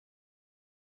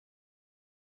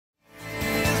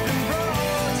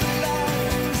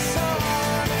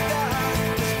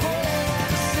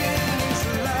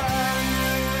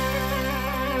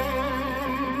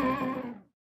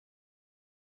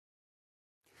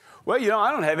Well,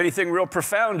 I don't have anything real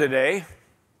profound today,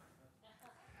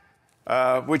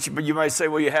 but you might say,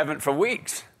 well, you haven't for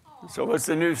weeks. So what's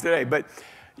the news today? But,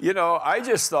 I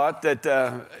just thought that,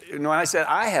 when I said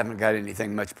I haven't got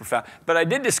anything much profound, but I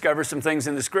did discover some things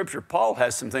in the Scripture. Paul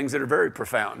has some things that are very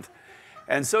profound,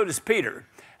 and so does Peter.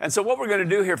 And so what we're going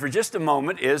to do here for just a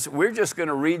moment is we're just going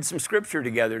to read some Scripture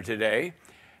together today.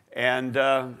 And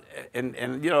I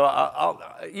won't be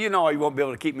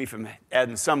able to keep me from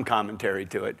adding some commentary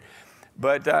to it,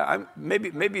 but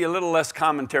maybe a little less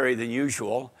commentary than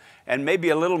usual, and maybe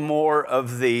a little more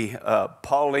of the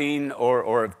Pauline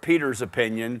or of Peter's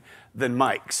opinion than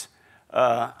Mike's.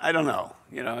 I don't know.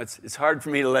 It's hard for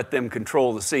me to let them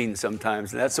control the scene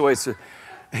sometimes, and that's the way it's.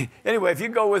 Anyway, if you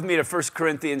go with me to 1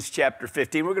 Corinthians chapter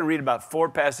 15, we're going to read about 4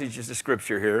 passages of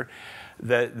Scripture here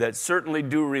that certainly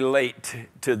do relate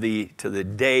to the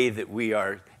day that we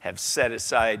have set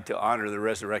aside to honor the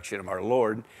resurrection of our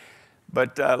Lord.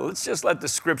 But let's just let the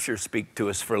Scripture speak to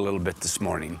us for a little bit this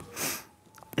morning.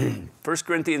 1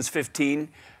 Corinthians 15,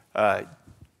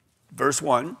 verse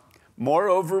 1,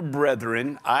 "Moreover,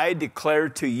 brethren, I declare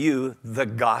to you the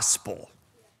gospel,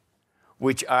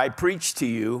 which I preached to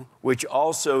you, which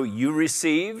also you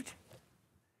received,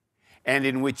 and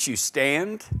in which you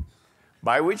stand,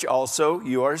 by which also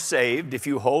you are saved, if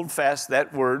you hold fast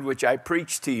that word which I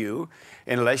preached to you,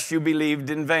 unless you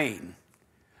believed in vain.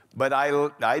 But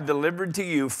I delivered to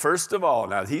you first of all."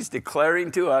 Now, he's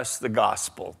declaring to us the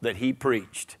gospel that he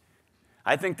preached.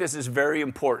 I think this is very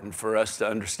important for us to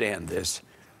understand this.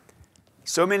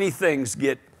 So many things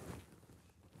get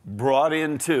brought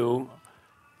into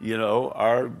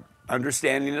our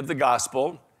understanding of the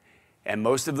gospel, and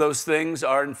most of those things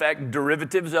are, in fact,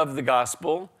 derivatives of the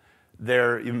gospel.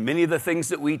 Many of the things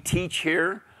that we teach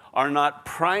here are not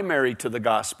primary to the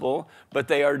gospel, but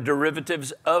they are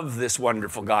derivatives of this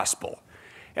wonderful gospel.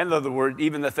 In other words,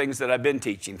 even the things that I've been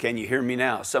teaching, can you hear me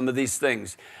now? Some of these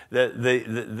things,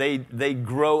 they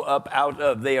grow up out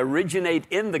of, they originate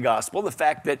in the gospel, the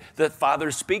fact that the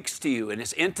Father speaks to you and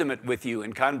is intimate with you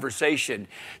in conversation.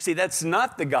 See, that's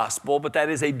not the gospel, but that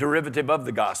is a derivative of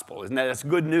the gospel. Isn't that? That's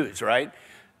good news, right?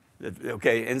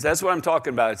 Okay, and that's what I'm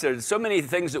talking about. There's so many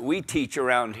things that we teach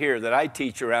around here, that I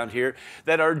teach around here,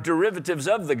 that are derivatives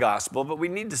of the gospel, but we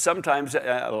need to sometimes,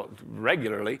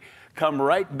 regularly, come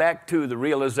right back to the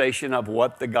realization of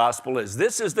what the gospel is.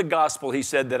 This is the gospel, he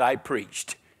said, that I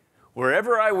preached.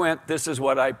 Wherever I went, this is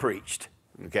what I preached,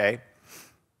 okay?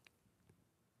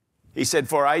 He said,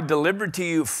 "For I delivered to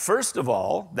you first of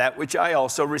all that which I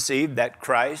also received, that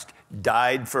Christ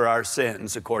died for our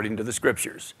sins according to the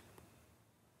Scriptures,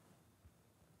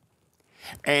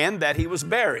 and that he was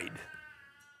buried,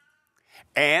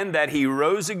 and that he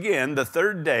rose again the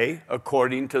third day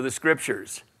according to the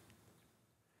Scriptures."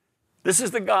 This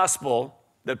is the gospel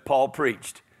that Paul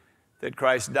preached, that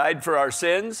Christ died for our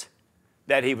sins,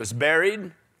 that he was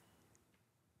buried,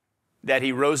 that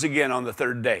he rose again on the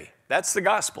third day. That's the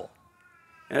gospel.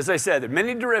 And as I said, there are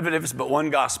many derivatives, but one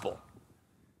gospel.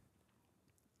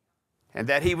 And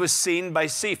that he was seen by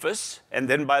Cephas, and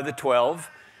then by the 12.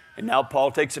 And now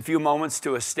Paul takes a few moments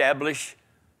to establish,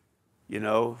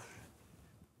 the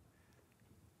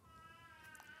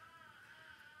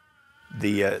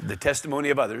testimony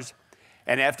of others.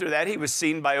 And after that, he was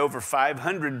seen by over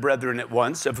 500 brethren at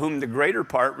once, of whom the greater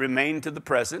part remain to the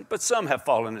present, but some have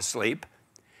fallen asleep.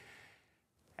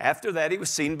 After that, he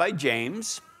was seen by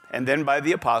James, and then by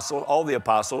all the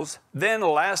apostles. Then,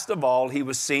 last of all, he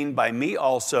was seen by me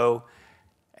also,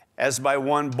 as by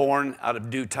one born out of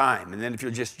due time. And then if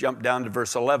you'll just jump down to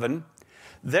verse 11,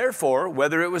 "Therefore,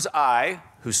 whether it was I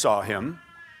who saw him,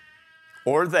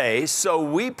 or they, so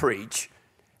we preach,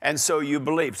 and so you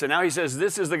believe." So now he says,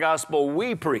 this is the gospel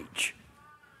we preach,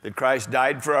 that Christ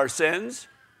died for our sins,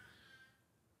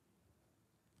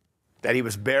 that he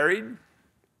was buried,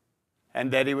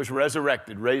 and that he was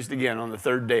resurrected, raised again on the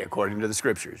third day, according to the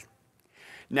Scriptures.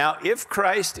 Now, if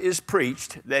Christ is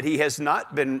preached that he has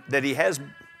been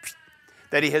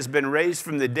raised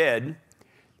from the dead,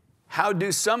 how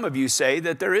do some of you say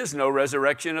that there is no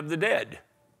resurrection of the dead?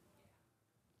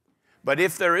 But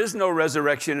if there is no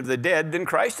resurrection of the dead, then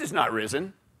Christ is not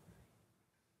risen.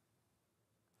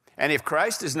 And if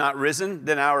Christ is not risen,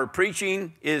 then our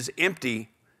preaching is empty,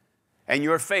 and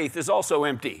your faith is also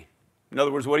empty. In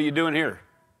other words, what are you doing here?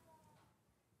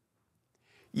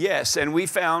 Yes, and we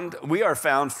are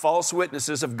found false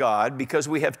witnesses of God, because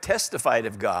we have testified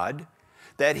of God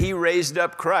that he raised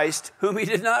up Christ, whom he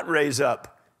did not raise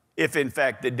up, if in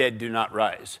fact the dead do not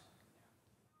rise.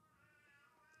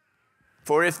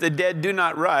 For if the dead do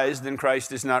not rise, then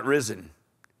Christ is not risen.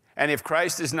 And if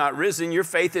Christ is not risen, your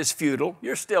faith is futile.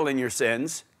 You're still in your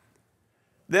sins.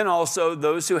 then also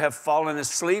those who have fallen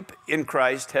asleep in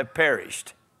Christ have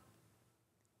perished.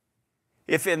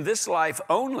 If in this life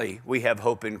only we have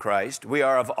hope in Christ, we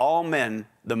are of all men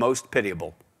the most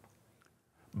pitiable.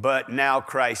 But now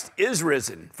Christ is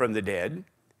risen from the dead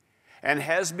and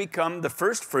has become the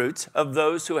firstfruits of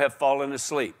those who have fallen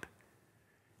asleep.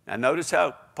 Now notice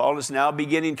how Paul is now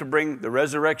beginning to bring the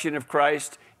resurrection of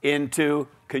Christ into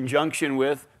conjunction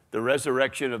with the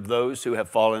resurrection of those who have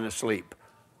fallen asleep.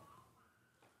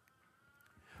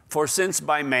 For since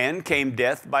by man came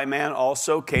death, by man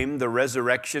also came the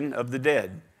resurrection of the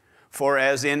dead. For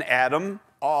as in Adam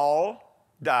all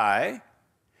die,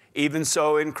 even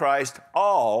so in Christ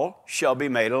all shall be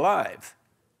made alive.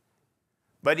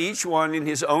 But each one in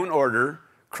his own order,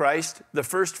 Christ the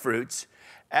firstfruits,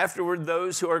 afterward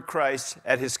those who are Christ's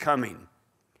at his coming.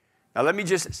 Now let me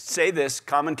just say this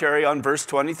commentary on verse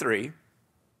 23.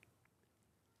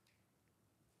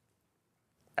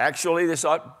 Actually, this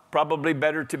ought probably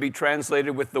better to be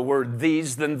translated with the word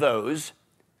these than those.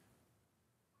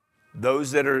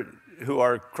 Those who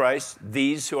are Christ,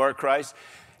 these who are Christ.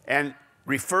 And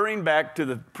referring back to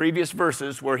the previous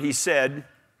verses where he said,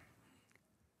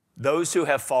 those who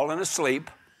have fallen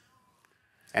asleep.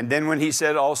 And then when he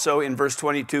said also in verse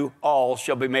 22, all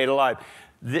shall be made alive.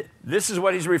 This is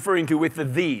what he's referring to with the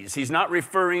these. He's not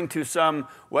referring to some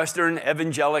Western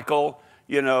evangelical,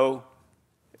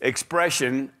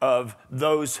 expression of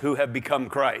those who have become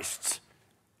Christ's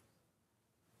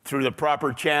through the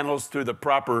proper channels, through the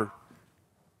proper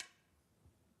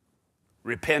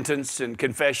repentance and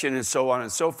confession and so on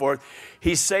and so forth.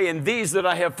 He's saying these that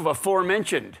I have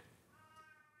aforementioned.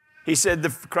 He said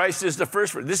Christ is the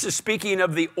first. This is speaking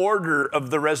of the order of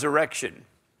the resurrection.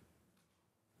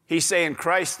 He's saying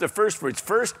Christ the firstfruits.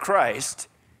 First Christ,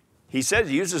 he says,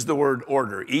 he uses the word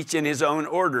order, each in his own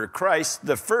order. Christ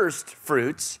the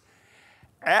firstfruits.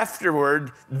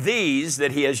 Afterward, these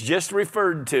that he has just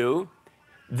referred to,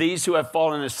 these who have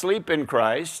fallen asleep in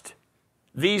Christ,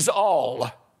 these all,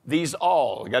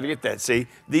 got to get that, see?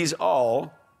 These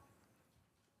all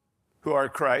who are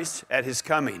Christ at his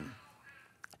coming.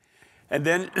 And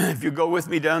then if you go with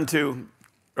me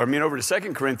over to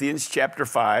 2 Corinthians chapter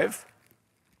 5,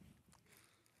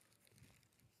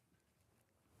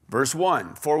 verse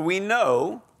 1. For we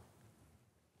know,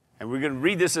 and we're going to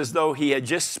read this as though he had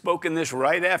just spoken this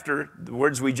right after the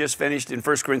words we just finished in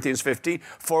 1 Corinthians 15.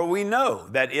 For we know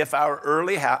that if our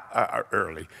earthly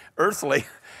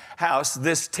house,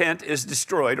 this tent, is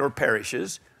destroyed or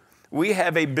perishes, we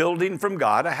have a building from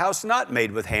God, a house not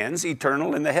made with hands,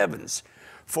 eternal in the heavens.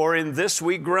 For in this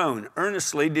we groan,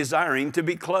 earnestly desiring to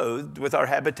be clothed with our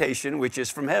habitation which is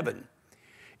from heaven.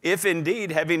 If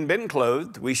indeed, having been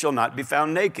clothed, we shall not be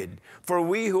found naked. For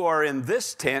we who are in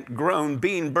this tent groan,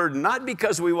 being burdened, not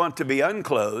because we want to be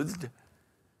unclothed,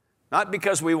 not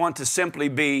because we want to simply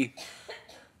be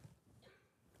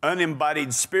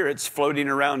unembodied spirits floating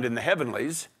around in the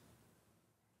heavenlies,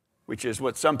 which is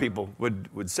what some people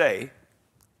would say,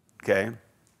 okay?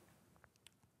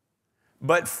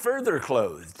 But further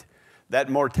clothed, that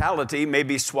mortality may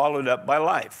be swallowed up by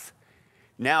life.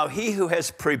 Now he who has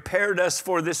prepared us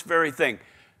for this very thing.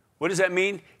 What does that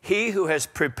mean? He who has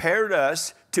prepared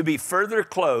us to be further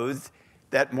clothed,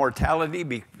 that mortality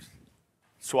be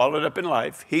swallowed up in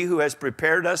life. He who has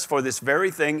prepared us for this very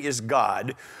thing is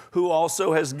God, who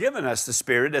also has given us the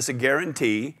Spirit as a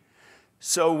guarantee.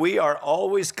 So we are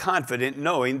always confident,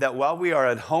 knowing that while we are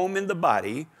at home in the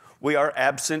body, we are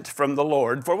absent from the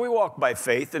Lord, for we walk by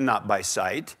faith and not by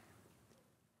sight.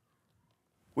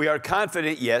 We are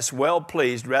confident, yes, well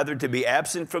pleased, rather to be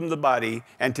absent from the body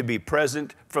and to be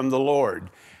present from the Lord.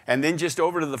 And then just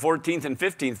over to the 14th and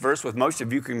 15th verse, with most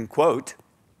of you can quote,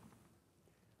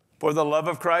 for the love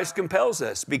of Christ compels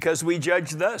us, because we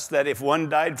judge thus, that if one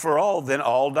died for all, then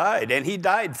all died. And he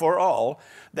died for all,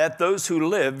 that those who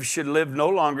live should live no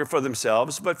longer for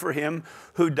themselves, but for him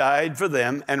who died for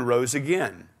them and rose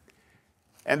again.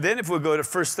 And then if we go to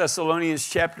 1 Thessalonians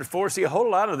chapter 4, see, a whole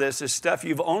lot of this is stuff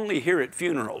you've only hear at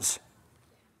funerals.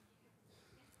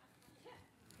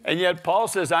 And yet Paul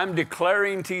says, I'm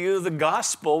declaring to you the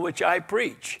gospel which I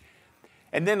preach.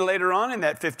 And then later on in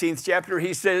that 15th chapter,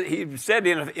 he said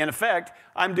in effect,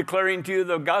 I'm declaring to you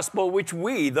the gospel which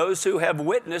we, those who have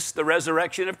witnessed the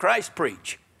resurrection of Christ,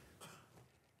 preach.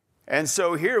 And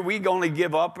so here we only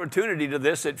give opportunity to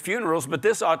this at funerals, but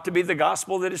this ought to be the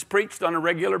gospel that is preached on a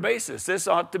regular basis. This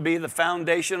ought to be the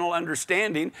foundational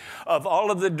understanding of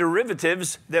all of the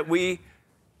derivatives that we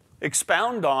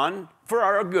expound on for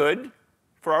our good,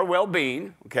 for our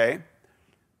well-being, okay?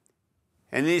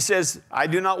 And he says, I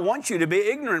do not want you to be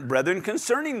ignorant, brethren,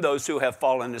 concerning those who have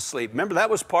fallen asleep. Remember, that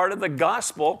was part of the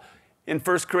gospel in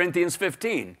 1 Corinthians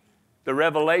 15. The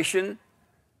revelation,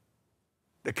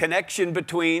 the connection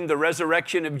between the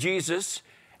resurrection of Jesus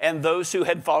and those who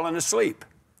had fallen asleep.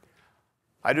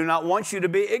 I do not want you to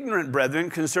be ignorant,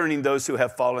 brethren, concerning those who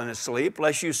have fallen asleep,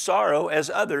 lest you sorrow as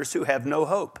others who have no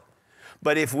hope.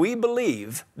 But if we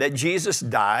believe that Jesus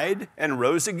died and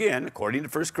rose again, according to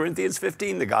 1 Corinthians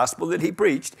 15, the gospel that he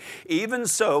preached, even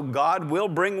so God will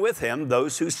bring with him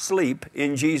those who sleep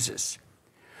in Jesus.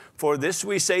 For this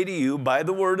we say to you by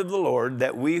the word of the Lord,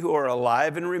 that we who are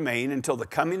alive and remain until the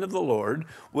coming of the Lord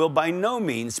will by no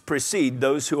means precede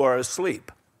those who are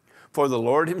asleep. For the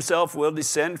Lord himself will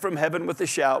descend from heaven with a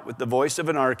shout, with the voice of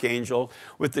an archangel,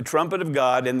 with the trumpet of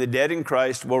God, and the dead in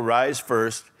Christ will rise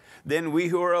first. Then we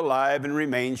who are alive and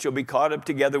remain shall be caught up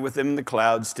together with them in the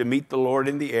clouds to meet the Lord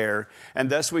in the air, and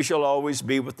thus we shall always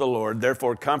be with the Lord.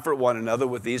 Therefore comfort one another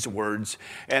with these words.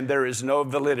 And there is no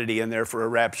validity in there for a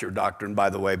rapture doctrine, by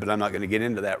the way, but I'm not going to get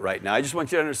into that right now. I just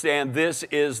want you to understand this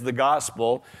is the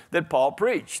gospel that Paul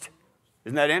preached.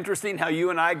 Isn't that interesting how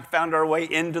you and I found our way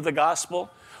into the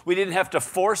gospel? We didn't have to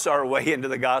force our way into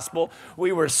the gospel.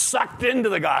 We were sucked into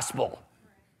the gospel.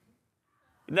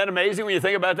 Isn't that amazing when you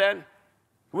think about that?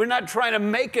 We're not trying to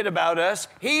make it about us.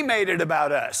 He made it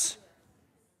about us.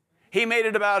 He made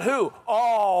it about who?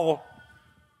 All.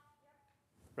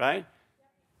 Right?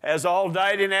 As all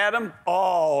died in Adam,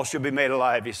 all shall be made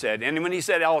alive, he said. And when he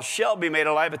said all shall be made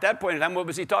alive, at that point in time, what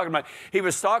was he talking about? He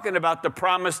was talking about the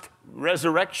promised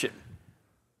resurrection.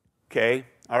 Okay?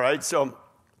 All right? So,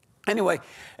 anyway,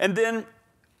 and then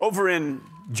over in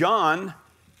John,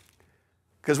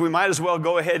 because we might as well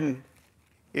go ahead and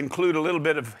include a little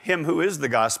bit of him who is the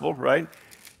gospel, right?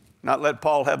 Not let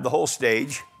Paul have the whole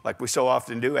stage, like we so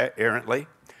often do errantly.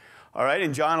 All right,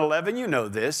 in John 11, you know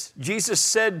this. Jesus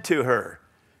said to her,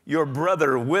 your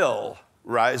brother will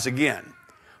rise again.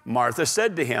 Martha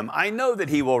said to him, I know that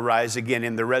he will rise again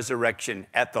in the resurrection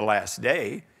at the last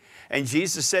day. And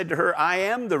Jesus said to her, I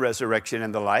am the resurrection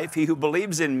and the life. He who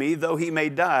believes in me, though he may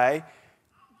die,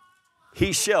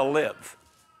 he shall live.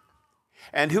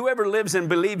 And whoever lives and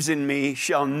believes in me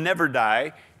shall never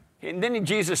die. And then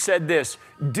Jesus said this,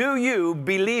 do you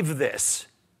believe this?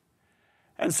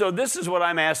 And so this is what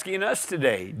I'm asking us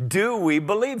today. Do we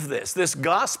believe this? This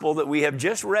gospel that we have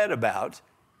just read about,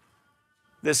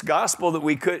 this gospel that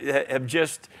we could have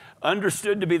just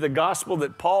understood to be the gospel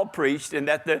that Paul preached, and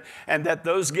that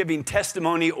those giving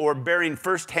testimony or bearing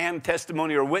firsthand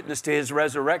testimony or witness to his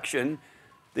resurrection,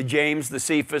 the James, the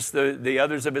Cephas, the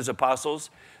others of his apostles,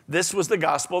 this was the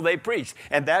gospel they preached.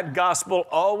 And that gospel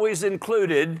always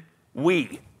included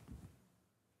we.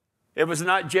 It was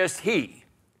not just he.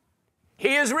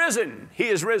 He is risen. He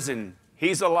is risen.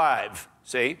 He's alive.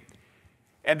 See?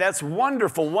 And that's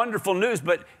wonderful, wonderful news,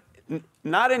 but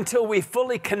not until we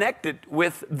fully connect it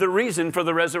with the reason for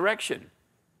the resurrection.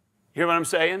 Hear what I'm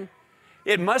saying?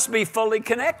 It must be fully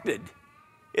connected.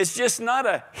 It's just not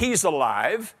a he's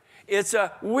alive. It's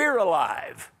a we're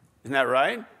alive. Isn't that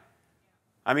right?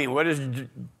 I mean, what does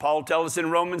Paul tell us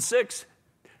in Romans 6?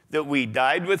 That we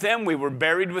died with him, we were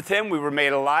buried with him, we were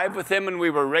made alive with him, and we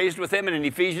were raised with him, and in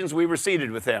Ephesians we were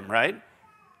seated with him, right?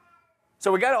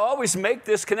 So we got to always make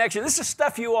this connection. This is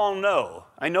stuff you all know.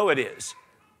 I know it is.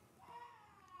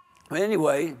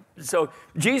 Anyway, so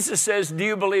Jesus says, do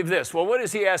you believe this? Well, what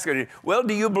is he asking? Well,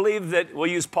 do you believe that, we'll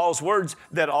use Paul's words,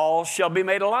 that all shall be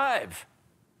made alive?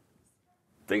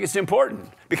 I think it's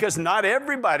important because not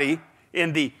everybody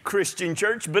in the Christian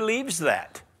church believes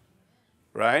that,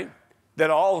 right? That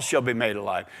all shall be made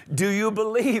alive. Do you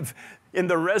believe in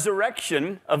the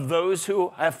resurrection of those who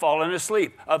have fallen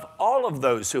asleep, of all of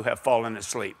those who have fallen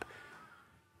asleep?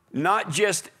 Not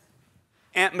just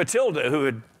Aunt Matilda, who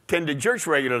attended church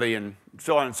regularly and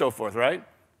so on and so forth, right?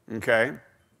 Okay.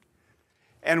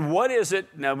 And what is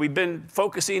it? Now, we've been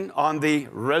focusing on the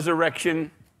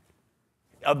resurrection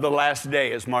of the last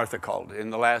day, as Martha called it, in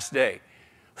the last day.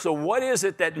 So what is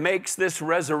it that makes this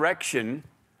resurrection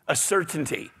a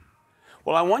certainty?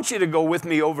 Well, I want you to go with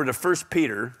me over to 1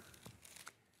 Peter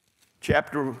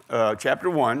chapter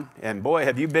 1. And boy,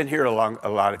 have you been here a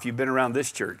lot if you've been around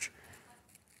this church.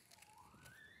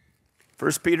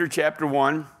 1 Peter chapter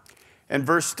 1 and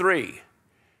verse 3.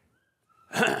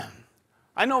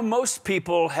 I know most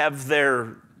people have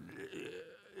their,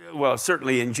 well,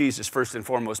 certainly in Jesus first and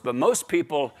foremost, but most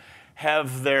people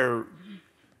have their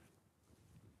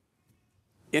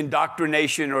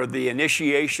indoctrination or the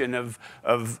initiation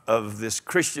of this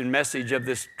Christian message, of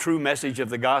this true message of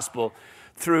the gospel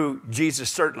through Jesus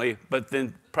certainly, but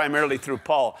then primarily through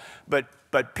Paul.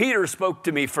 But Peter spoke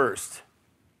to me first,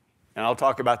 and I'll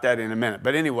talk about that in a minute.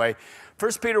 But anyway,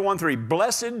 1 Peter 1:3,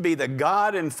 blessed be the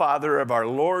God and Father of our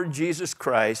Lord Jesus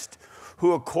Christ,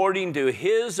 who according to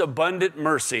his abundant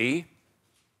mercy,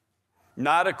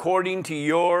 not according to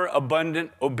your abundant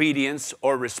obedience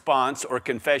or response or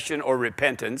confession or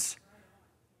repentance,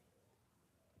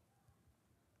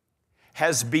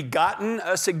 has begotten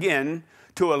us again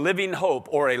to a living hope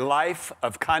or a life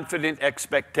of confident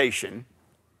expectation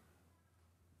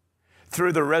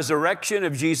through the resurrection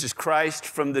of Jesus Christ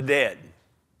from the dead.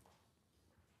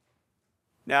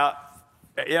 Now,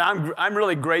 I'm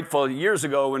really grateful. Years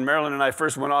ago, when Marilyn and I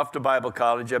first went off to Bible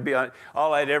college,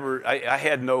 I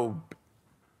had no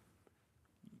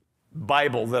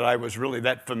Bible that I was really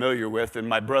that familiar with, and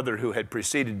my brother, who had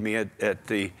preceded me at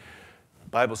the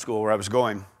Bible school where I was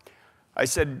going, I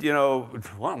said,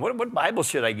 what Bible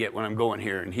should I get when I'm going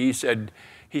here? And he said,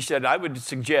 I would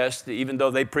suggest that even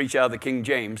though they preach out of the King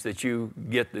James, that you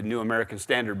get the New American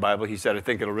Standard Bible. He said, I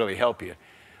think it'll really help you.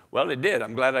 Well, it did.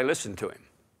 I'm glad I listened to him.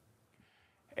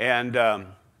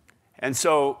 And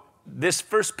so this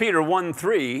 1 Peter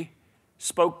 1:3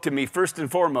 spoke to me first and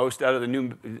foremost out of the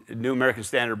New American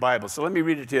Standard Bible. So let me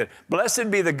read it to you. Blessed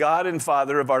be the God and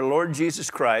Father of our Lord Jesus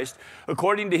Christ,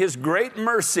 according to his great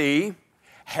mercy,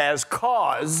 has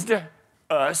caused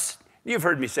us, you've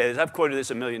heard me say this, I've quoted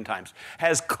this a million times,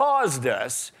 has caused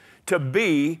us to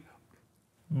be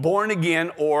born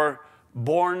again or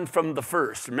born from the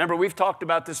first. Remember, we've talked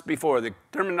about this before, the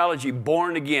terminology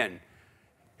born again.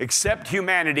 Except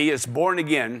humanity is born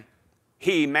again,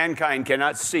 mankind,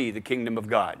 cannot see the kingdom of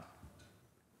God.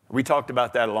 We talked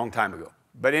about that a long time ago.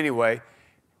 But anyway,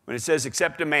 when it says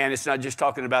except a man, it's not just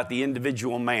talking about the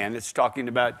individual man. It's talking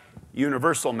about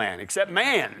universal man. Except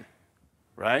man,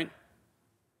 right?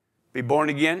 Be born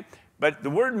again. But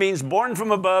the word means born from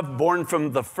above, born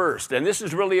from the first. And this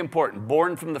is really important,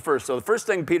 born from the first. So the first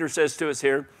thing Peter says to us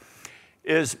here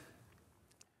is,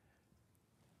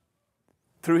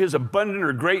 through his abundant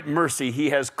or great mercy,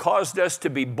 he has caused us to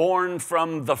be born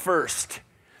from the first.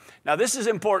 Now, this is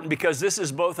important because this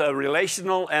is both a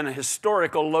relational and a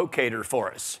historical locator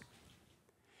for us.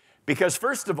 Because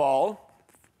first of all,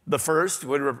 the first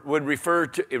would refer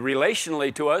to,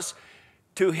 relationally to us,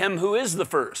 to him who is the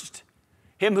first.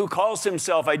 Him who calls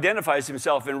himself, identifies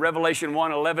himself in Revelation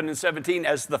 1:11 and 17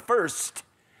 as the first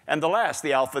and the last,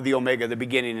 the Alpha, the Omega, the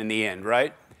beginning and the end,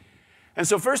 right? And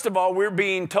so first of all, we're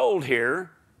being told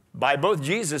here by both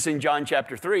Jesus in John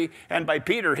chapter 3 and by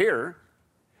Peter here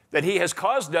that he has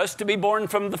caused us to be born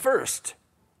from the first.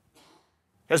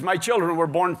 As my children were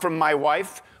born from my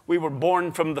wife, we were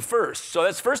born from the first. So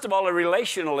that's first of all a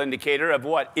relational indicator of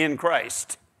what? In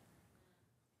Christ.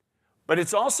 But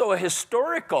it's also a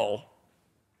historical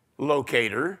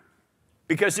locator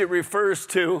because it refers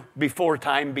to before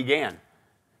time began,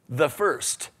 the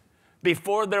first.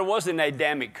 Before there was an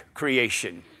Adamic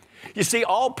creation. You see,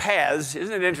 all paths,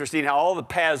 isn't it interesting how all the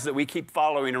paths that we keep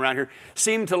following around here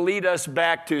seem to lead us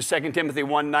back to 2 Timothy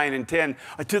 1:9 and 10,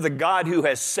 to the God who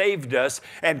has saved us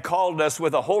and called us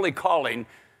with a holy calling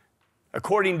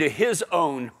according to his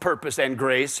own purpose and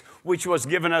grace, which was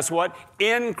given us what?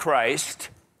 In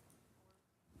Christ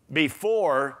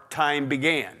before time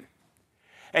began.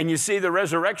 And you see, the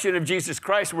resurrection of Jesus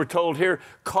Christ, we're told here,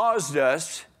 caused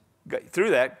us, through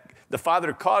that, the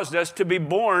Father caused us to be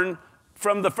born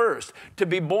from the first, to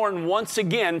be born once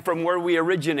again from where we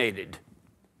originated,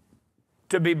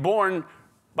 to be born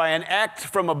by an act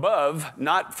from above,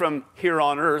 not from here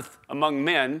on earth among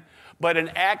men, but an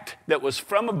act that was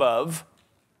from above,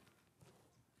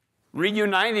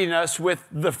 reuniting us with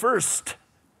the first,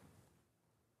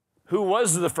 who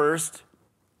was the first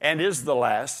and is the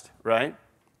last, right?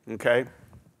 Okay?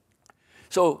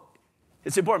 So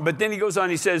it's important. But then he goes on,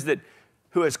 he says that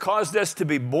who has caused us to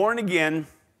be born again,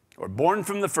 or born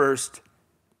from the first,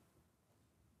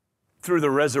 through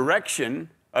the resurrection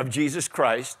of Jesus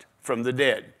Christ from the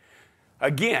dead.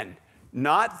 Again,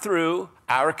 not through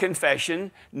our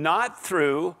confession, not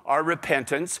through our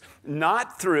repentance,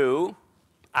 not through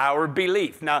our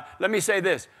belief. Now, let me say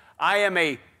this. I am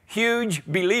a huge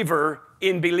believer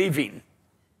in believing.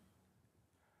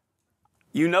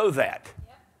 You know that.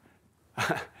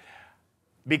 Yep.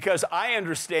 Because I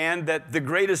understand that the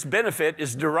greatest benefit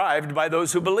is derived by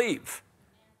those who believe.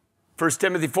 1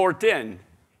 Timothy 4:10,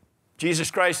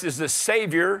 Jesus Christ is the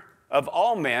Savior of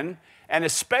all men, and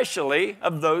especially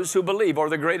of those who believe, or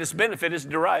the greatest benefit is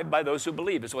derived by those who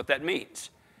believe, is what that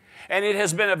means. And it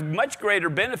has been of much greater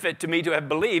benefit to me to have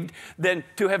believed than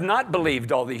to have not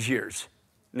believed all these years.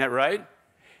 Isn't that right?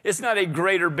 It's not a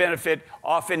greater benefit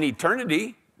off in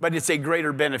eternity, but it's a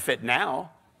greater benefit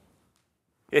now.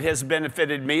 It has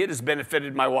benefited me. It has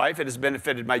benefited my wife. It has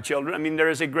benefited my children. I mean, there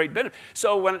is a great benefit.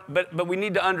 So, but we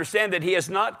need to understand that he has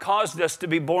not caused us to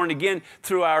be born again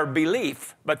through our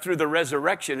belief, but through the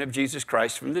resurrection of Jesus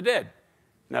Christ from the dead.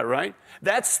 Isn't that right?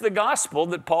 That's the gospel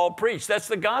that Paul preached. That's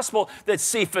the gospel that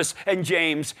Cephas and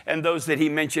James and those that he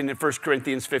mentioned in 1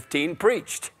 Corinthians 15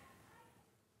 preached.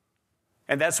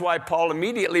 And that's why Paul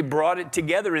immediately brought it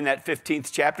together in that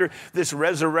 15th chapter, this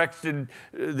resurrected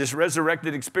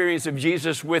experience of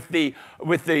Jesus with the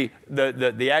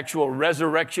actual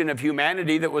resurrection of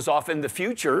humanity that was off in the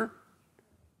future,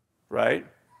 right?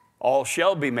 All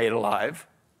shall be made alive,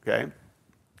 okay?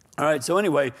 All right, so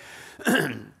anyway,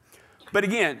 but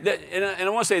again, and I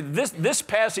want to say this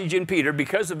passage in Peter,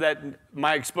 because of that,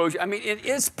 my exposure, I mean, it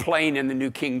is plain in the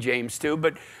New King James too,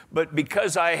 but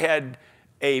because I had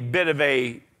a bit of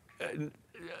a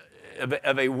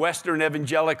Western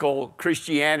evangelical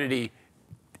Christianity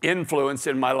influence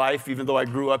in my life, even though I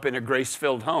grew up in a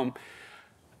grace-filled home,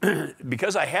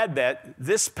 because I had that,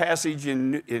 this passage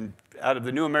out of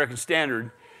the New American Standard,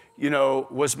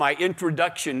 was my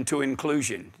introduction to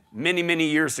inclusion many, many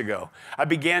years ago. I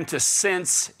began to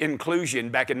sense inclusion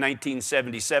back in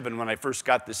 1977 when I first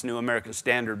got this New American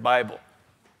Standard Bible.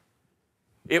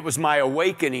 It was my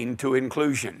awakening to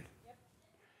inclusion.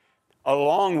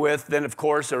 Along with, then, of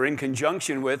course, or in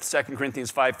conjunction with 2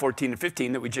 Corinthians 5:14 and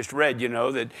 15 that we just read,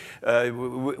 that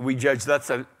we judge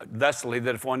thusly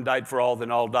that if one died for all, then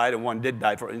all died, and one did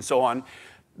die for, and so on.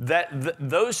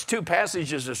 Those two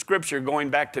passages of Scripture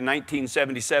going back to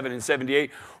 1977 and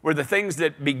 78 were the things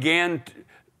that began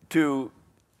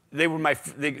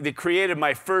they created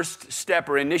my first step,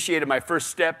 or initiated my first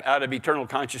step out of eternal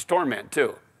conscious torment,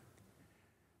 too.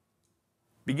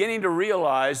 Beginning to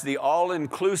realize the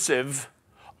all-inclusive,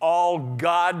 all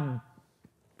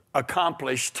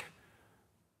God-accomplished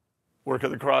work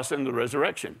of the cross and the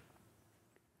resurrection.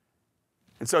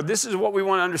 And so this is what we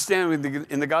want to understand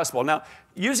in the gospel. Now,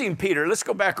 using Peter, let's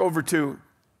go back over to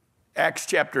Acts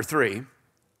chapter 3.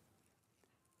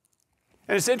 And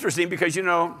it's interesting because, you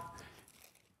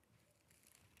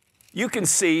can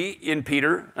see in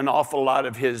Peter an awful lot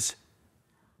of his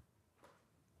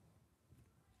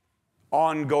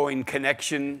ongoing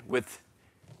connection with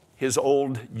his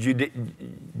old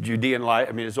Judean life.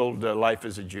 I mean, his old life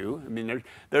as a Jew. I mean,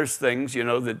 there's things,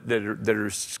 that are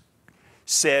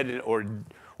said or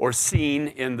seen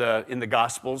in the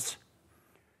Gospels.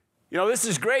 This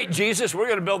is great, Jesus. We're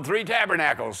going to build 3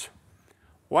 tabernacles.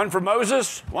 One for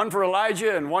Moses, one for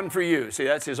Elijah, and one for you. See,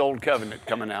 that's his old covenant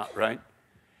coming out, right?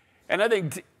 And I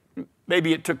think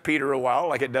maybe it took Peter a while,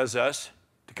 like it does us,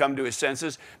 to come to his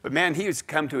senses. But man, he has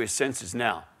come to his senses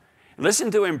now. Listen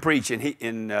to him preach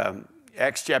in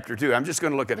Acts chapter 2. I'm just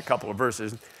going to look at a couple of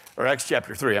verses, or Acts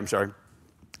chapter 3, I'm sorry.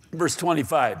 Verse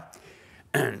 25.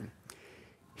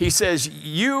 He says,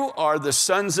 you are the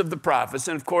sons of the prophets.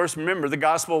 And of course, remember, the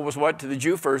gospel was what? To the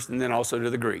Jew first, and then also to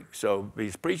the Greek. So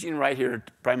he's preaching right here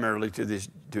primarily to his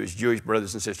Jewish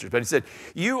brothers and sisters. But he said,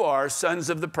 you are sons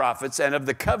of the prophets and of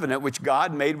the covenant which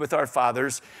God made with our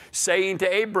fathers, saying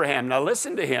to Abraham, now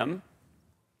listen to him,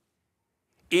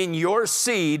 in your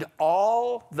seed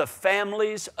all the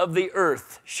families of the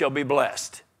earth shall be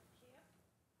blessed.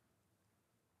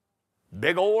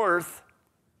 Big old earth.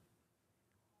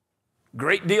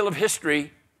 Great deal of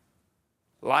history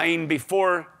lying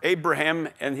before Abraham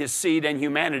and his seed and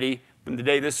humanity from the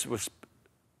day this was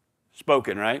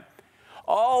spoken, right?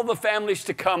 All the families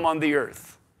to come on the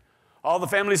earth. All the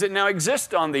families that now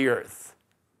exist on the earth.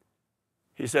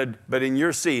 He said, but in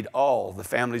your seed, all the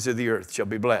families of the earth shall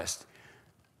be blessed.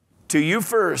 To you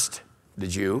first, the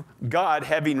Jew, God,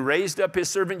 having raised up his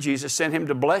servant Jesus, sent him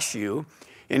to bless you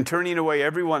in turning away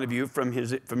every one of you from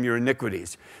your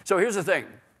iniquities. So here's the thing.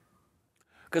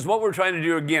 Because what we're trying to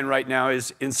do again right now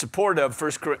is in support of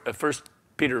 1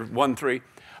 Peter 1:3,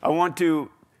 I want to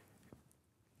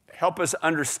help us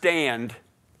understand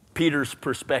Peter's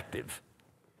perspective.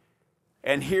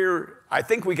 And here, I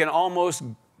think we can almost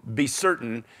be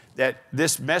certain that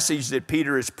this message that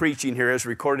Peter is preaching here, as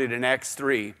recorded in Acts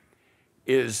 3,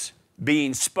 is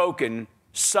being spoken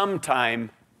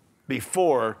sometime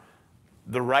before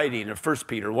the writing of 1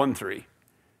 Peter 1:3.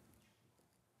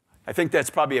 I think that's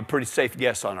probably a pretty safe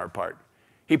guess on our part.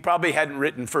 He probably hadn't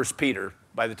written 1 Peter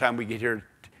by the time we get here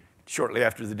shortly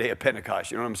after the day of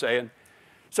Pentecost, you know what I'm saying?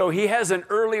 So he has an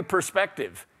early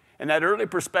perspective, and that early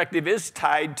perspective is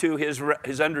tied to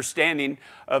his understanding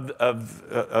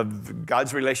of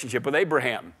God's relationship with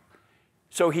Abraham.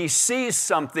 So he sees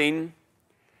something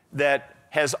that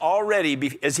has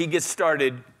already, as he gets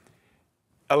started,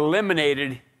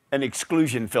 eliminated an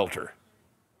exclusion filter.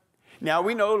 Now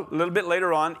we know a little bit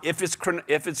later on, if it's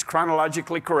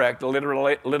chronologically correct, a little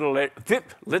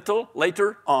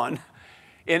later on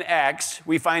in Acts,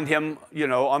 we find him,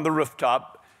 on the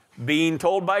rooftop being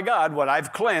told by God, what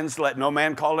I've cleansed, let no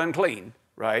man call unclean,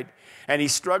 right? And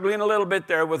he's struggling a little bit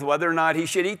there with whether or not he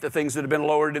should eat the things that have been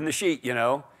lowered in the sheet,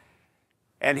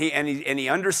 And he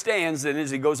understands that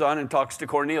as he goes on and talks to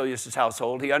Cornelius'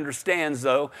 household, he understands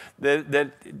though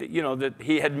that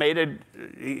he had made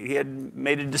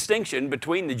a distinction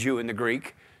between the Jew and the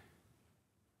Greek.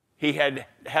 He had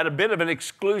a bit of an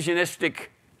exclusionistic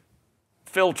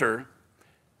filter,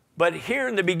 but here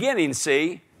in the beginning,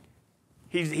 see,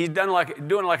 he's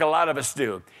doing like a lot of us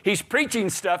do. He's preaching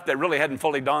stuff that really hadn't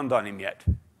fully dawned on him yet.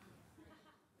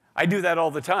 I do that all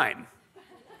the time,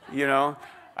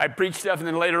 I preach stuff, and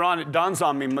then later on it dawns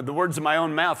on me. The words of my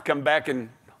own mouth come back and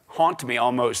haunt me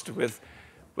almost with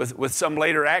some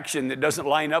later action that doesn't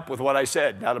line up with what I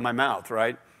said out of my mouth,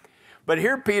 right? But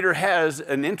here Peter has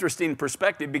an interesting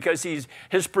perspective because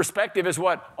his perspective is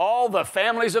what? All the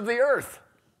families of the earth.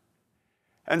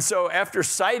 And so after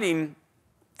citing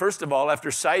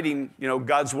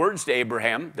God's words to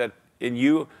Abraham, that in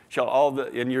your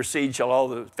seed shall all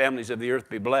the families of the earth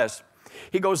be blessed,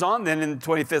 he goes on then in the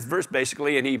 25th verse,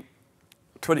 basically,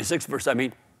 26th verse,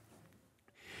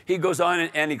 he goes on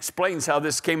and explains how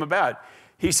this came about.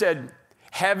 He said,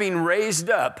 having raised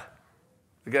up,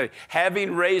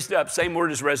 same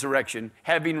word as resurrection,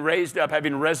 having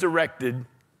resurrected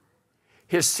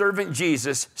his servant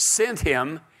Jesus, sent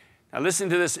him, now listen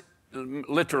to this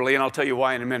literally, and I'll tell you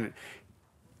why in a minute.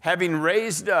 Having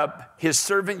raised up his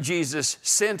servant Jesus,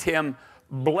 sent him,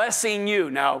 blessing you.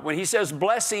 Now, when he says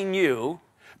blessing you,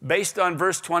 based on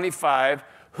verse 25,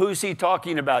 who's he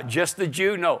talking about? Just the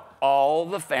Jew? No, all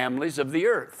the families of the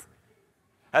earth.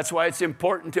 That's why it's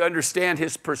important to understand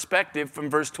his perspective from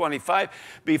verse 25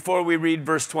 before we read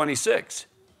verse 26.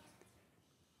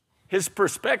 His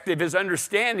perspective, his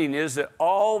understanding is that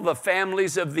all the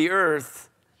families of the earth,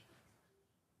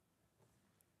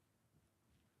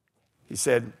 he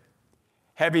said,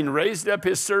 having raised up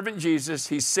his servant Jesus,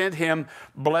 he sent him,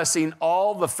 blessing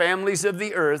all the families of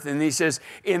the earth. And he says,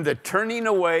 in the turning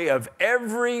away of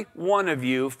every one of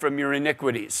you from your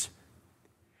iniquities.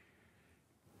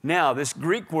 Now, this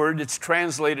Greek word that's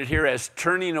translated here as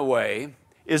turning away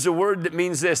is a word that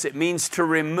means this. It means to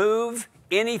remove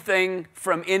anything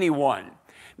from anyone.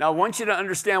 Now, I want you to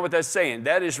understand what that's saying.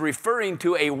 That is referring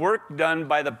to a work done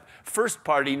by the first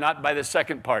party, not by the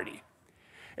second party.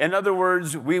 In other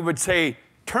words, we would say,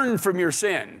 turn from your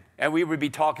sin, and we would be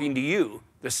talking to you,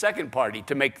 the second party,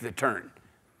 to make the turn.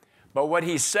 But what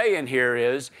he's saying here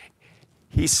is,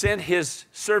 he sent his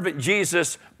servant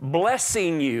Jesus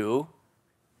blessing you,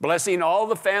 blessing all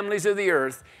the families of the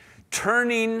earth,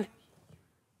 turning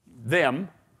them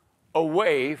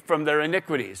away from their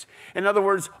iniquities. In other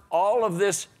words, all of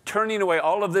this turning away,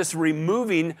 all of this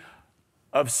removing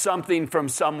of something from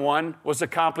someone was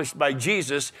accomplished by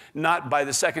Jesus, not by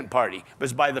the second party. It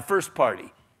was by the first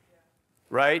party,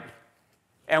 right?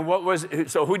 And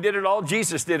so who did it all?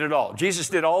 Jesus did it all. Jesus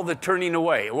did all the turning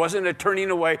away. It wasn't a turning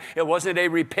away. It wasn't a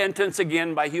repentance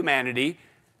again by humanity.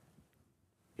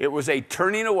 It was a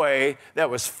turning away that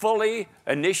was fully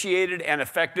initiated and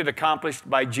effected, accomplished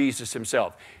by Jesus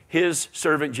himself, his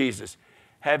servant Jesus,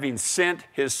 having sent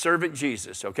his servant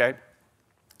Jesus, okay?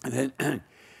 And then,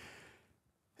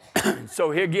 so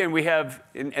here again we have,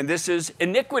 and this is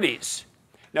iniquities.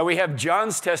 Now we have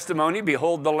John's testimony,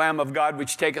 behold the Lamb of God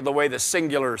which taketh away the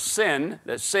singular sin,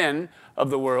 the sin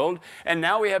of the world. And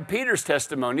now we have Peter's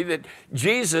testimony that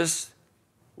Jesus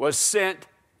was sent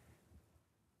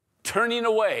turning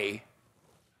away,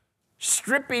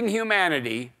 stripping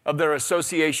humanity of their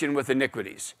association with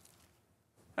iniquities.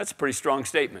 That's a pretty strong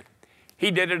statement. He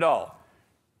did it all.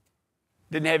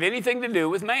 Didn't have anything to do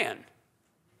with man.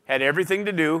 Had everything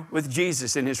to do with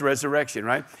Jesus and his resurrection,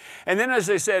 right? And then, as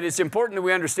I said, it's important that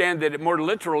we understand that it more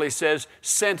literally says,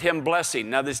 sent him blessing.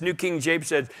 Now, this New King James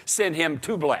said, sent him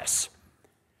to bless.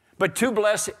 But to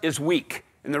bless is weak.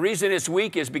 And the reason it's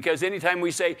weak is because anytime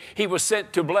we say he was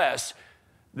sent to bless,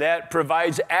 that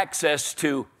provides access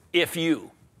to if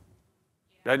you,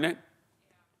 doesn't it?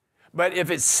 But if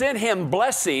it sent him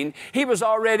blessing, he was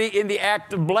already in the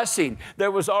act of blessing.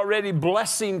 There was already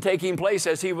blessing taking place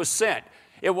as he was sent.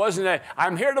 It wasn't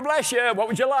I'm here to bless you. What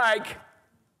would you like?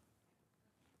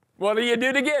 What do you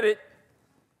do to get it?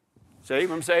 See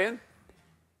what I'm saying?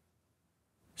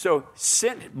 So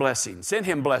sent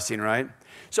him blessing, right?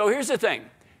 So here's the thing.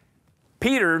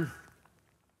 Peter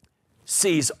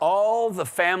sees all the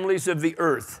families of the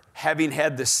earth having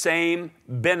had the same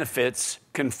benefits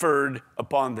conferred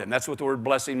upon them. That's what the word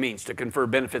blessing means, to confer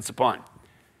benefits upon.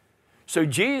 So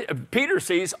Peter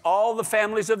sees all the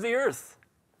families of the earth,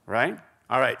 right?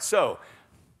 All right, so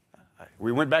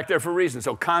we went back there for a reason.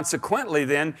 So consequently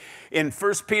then, in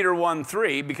 1 Peter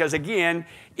 1:3, because again,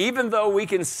 even though we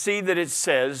can see that it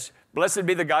says, blessed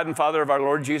be the God and Father of our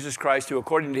Lord Jesus Christ, who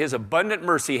according to his abundant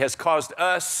mercy has caused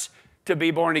us to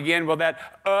be born again. Well,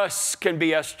 that us can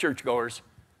be us churchgoers,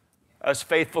 us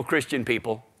faithful Christian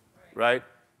people, right?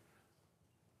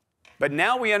 But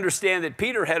now we understand that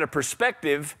Peter had a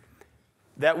perspective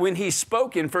that when he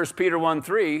spoke in 1 Peter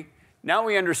 1:3, now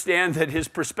we understand that his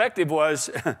perspective was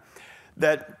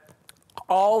that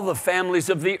all the families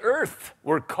of the earth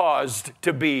were caused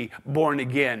to be born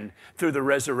again through the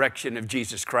resurrection of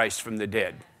Jesus Christ from the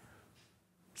dead.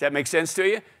 Does that make sense to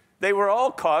you? They were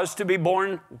all caused to be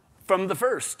born from the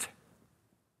first.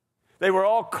 They were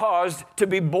all caused to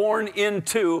be born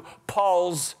into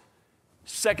Paul's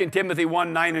 2 Timothy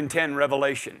 1:9 and 10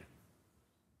 revelation.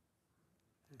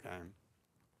 Okay.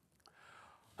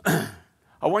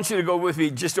 I want you to go with me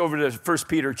just over to 1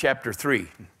 Peter chapter 3.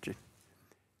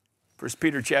 1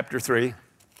 Peter chapter 3.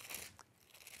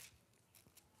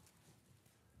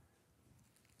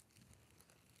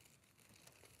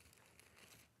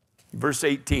 Verse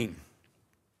 18.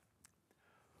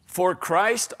 For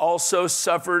Christ also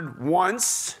suffered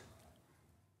once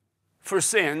for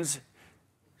sins.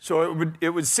 So it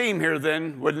would seem here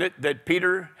then, wouldn't it, that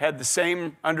Peter had the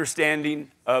same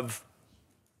understanding of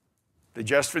the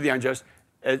just for the unjust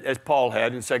as Paul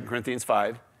had in 2 Corinthians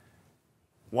 5.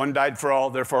 One died for all,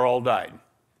 therefore all died.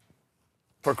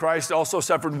 For Christ also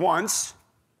suffered once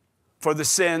for the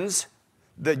sins,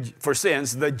 the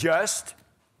just,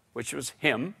 which was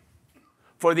him,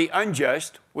 for the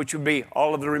unjust, which would be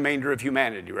all of the remainder of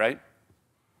humanity, right?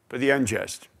 For the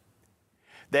unjust.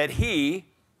 That he,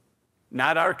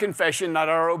 not our confession, not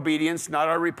our obedience, not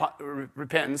our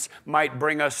repentance, might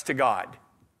bring us to God.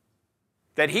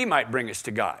 That he might bring us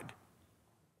to God.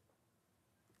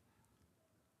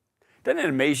 Doesn't it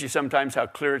amaze you sometimes how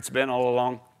clear it's been all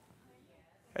along?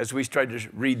 As we tried to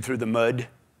read through the mud.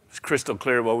 It's crystal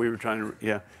clear while we were trying to,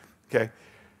 yeah, okay.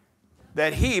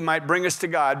 That he might bring us to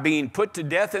God, being put to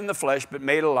death in the flesh, but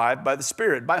made alive by the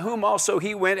Spirit, by whom also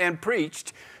he went and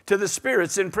preached to the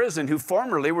spirits in prison, who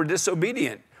formerly were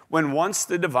disobedient, when once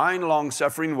the divine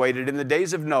long-suffering waited in the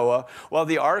days of Noah, while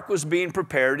the ark was being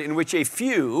prepared, in which a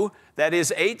few, that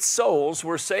is 8 souls,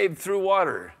 were saved through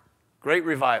water. Great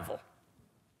revival.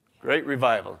 Great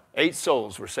revival. 8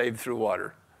 souls were saved through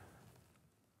water.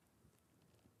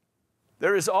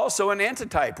 There is also an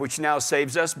antitype which now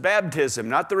saves us, baptism,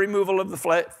 not the removal of the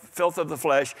filth of the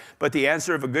flesh, but the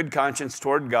answer of a good conscience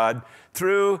toward God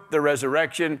through the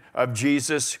resurrection of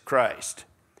Jesus Christ.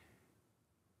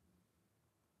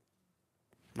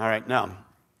 All right, now,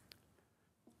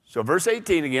 so verse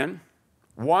 18 again.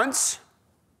 Once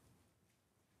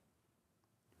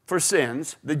for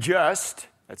sins, the just,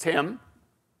 that's him.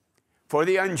 For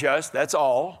the unjust, that's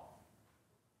all,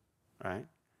 right?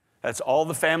 That's all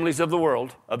the families of the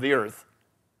world, of the earth.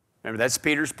 Remember, that's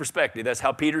Peter's perspective. That's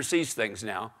how Peter sees things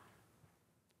now.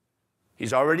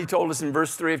 He's already told us in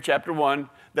verse 3 of chapter 1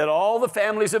 that all the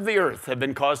families of the earth have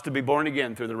been caused to be born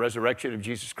again through the resurrection of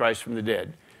Jesus Christ from the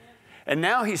dead. And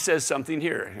now he says something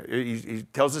here. He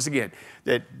tells us again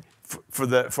that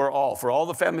for all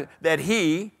the family, that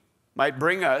he might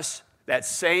bring us, that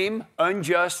same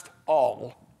unjust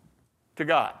all, to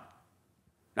God.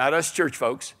 Not us church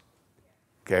folks,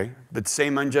 okay, but the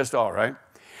same unjust all, right?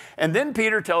 And then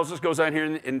Peter tells us, goes on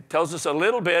here and tells us a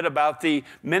little bit about the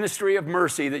ministry of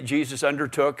mercy that Jesus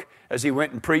undertook as he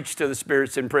went and preached to the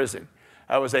spirits in prison.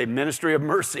 That was a ministry of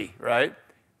mercy, right?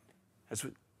 That's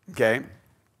what, okay.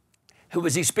 Who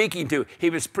was he speaking to? He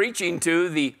was preaching to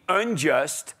the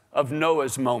unjust of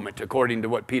Noah's moment, according to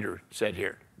what Peter said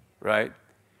here, right?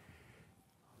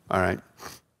 All right.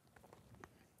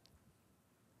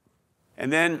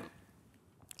 And then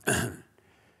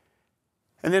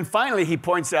finally he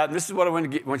points out, and this is what I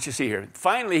want you to see here.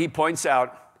 Finally he points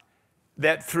out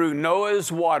that through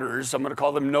Noah's waters, I'm going to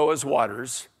call them Noah's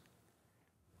waters,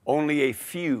 only a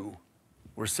few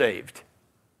were saved,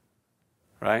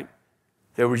 right?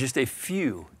 There were just a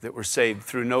few that were saved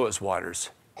through Noah's waters.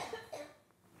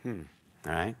 All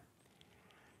right?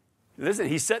 Listen,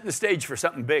 he's setting the stage for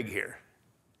something big here.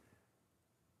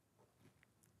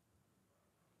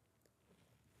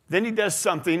 Then he does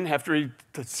something after he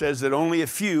says that only a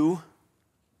few,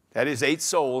 that is 8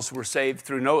 souls, were saved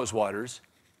through Noah's waters.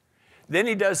 Then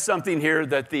he does something here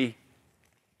that the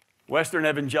Western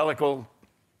evangelical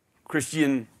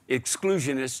Christian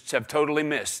exclusionists have totally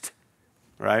missed,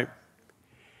 right?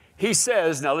 He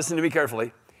says, now listen to me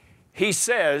carefully, he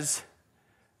says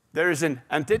there's an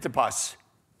antitopos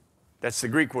that's the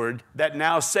Greek word, that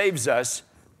now saves us,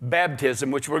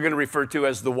 baptism, which we're going to refer to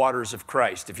as the waters of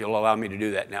Christ, if you'll allow me to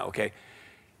do that now, okay?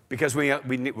 Because we're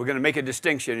going to make a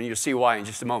distinction, and you'll see why in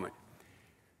just a moment.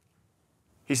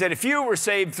 He said, if you were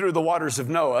saved through the waters of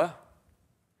Noah,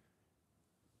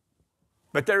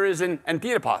 but there is an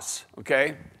antitypos,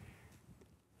 okay?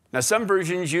 Now, some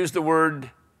versions use the word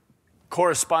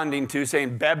corresponding to,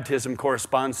 saying baptism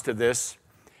corresponds to this,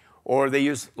 or they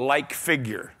use like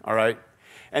figure, all right?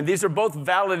 And these are both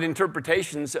valid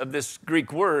interpretations of this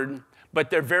Greek word, but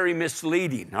they're very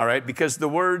misleading, all right? Because the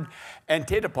word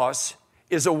antitypos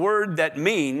is a word that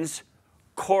means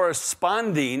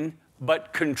corresponding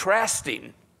but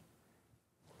contrasting,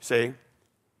 see?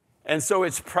 And so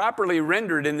it's properly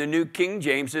rendered in the New King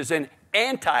James as an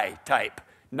antitype,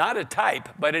 not a type,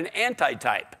 but an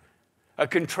antitype, a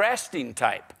contrasting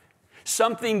type,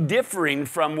 something differing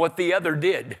from what the other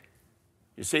did.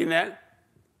 You seen that?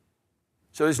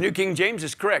 So this New King James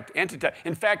is correct, antitype.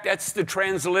 In fact, that's the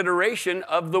transliteration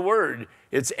of the word.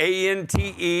 It's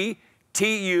A-N-T-E-T-U-P-O-S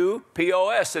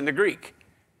in the Greek.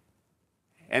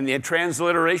 And the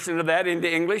transliteration of that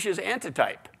into English is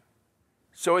antitype.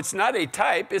 So it's not a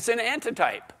type, it's an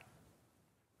antitype.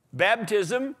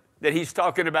 Baptism that he's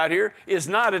talking about here is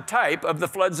not a type of the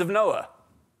floods of Noah,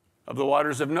 of the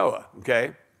waters of Noah,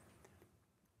 okay?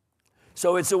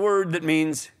 So it's a word that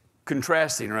means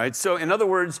contrasting, right? So in other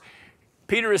words,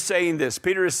 Peter is saying this.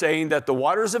 Peter is saying that the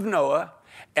waters of Noah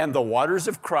and the waters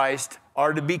of Christ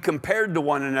are to be compared to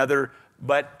one another,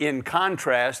 but in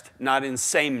contrast, not in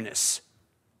sameness.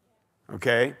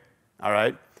 Okay? All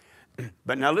right?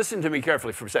 But now listen to me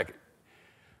carefully for a second.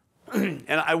 And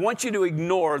I want you to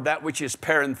ignore that which is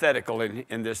parenthetical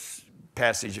in this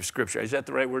passage of Scripture. Is that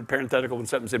the right word, parenthetical, when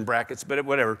something's in brackets? But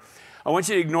whatever. I want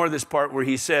you to ignore this part where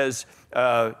he says,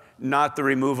 not the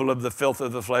removal of the filth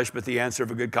of the flesh, but the answer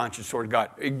of a good conscience toward God.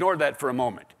 Ignore that for a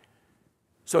moment,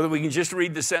 so that we can just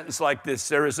read the sentence like this.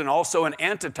 There is also an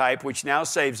antitype which now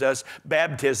saves us,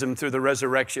 baptism through the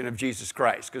resurrection of Jesus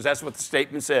Christ. Because that's what the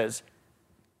statement says,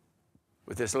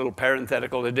 with this little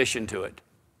parenthetical addition to it,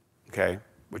 okay?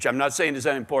 Which I'm not saying is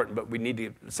unimportant, but we need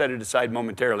to set it aside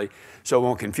momentarily so it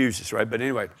won't confuse us, right? But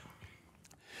anyway,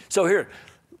 so here,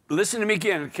 listen to me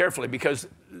again carefully, because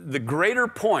the greater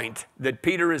point that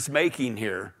Peter is making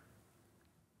here,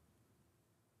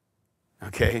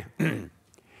 okay,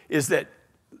 is that,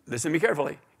 listen to me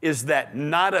carefully, is that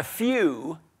not a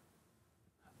few,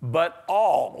 but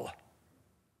all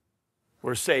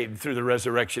were saved through the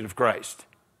resurrection of Christ.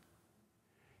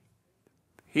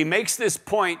 He makes this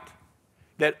point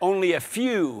that only a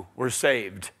few were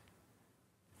saved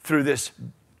through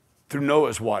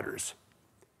Noah's waters.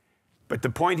 But the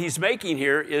point he's making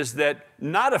here is that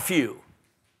not a few,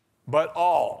 but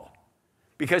all.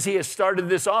 Because he has started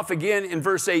this off again in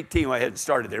verse 18. Well, I hadn't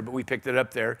started there, but we picked it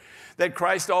up there. That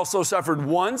Christ also suffered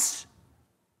once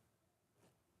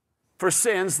for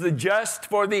sins, the just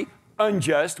for the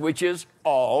unjust, which is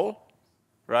all,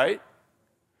 right?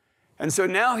 And so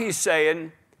now he's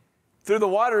saying, through the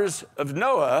waters of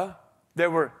Noah,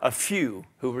 there were a few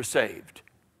who were saved.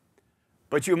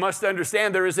 But you must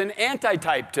understand there is an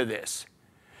antitype to this.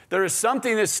 There is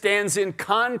something that stands in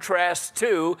contrast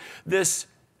to this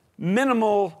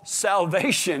minimal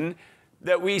salvation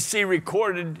that we see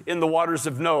recorded in the waters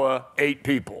of Noah, 8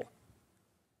 people.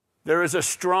 There is a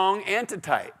strong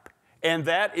antitype, and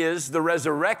that is the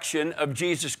resurrection of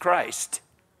Jesus Christ.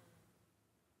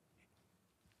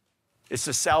 It's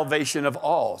the salvation of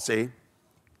all, see?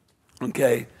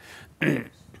 Okay. And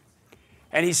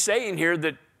he's saying here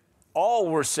that all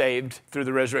were saved through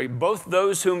the resurrection, both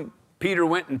those whom Peter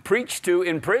went and preached to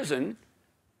in prison,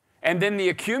 and then the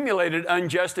accumulated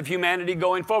unjust of humanity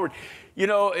going forward. You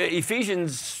know,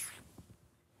 Ephesians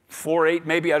 4:8,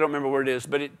 maybe, I don't remember where it is,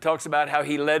 but it talks about how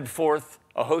he led forth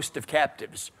a host of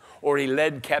captives, or he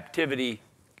led captivity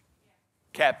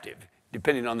captive,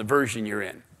 depending on the version you're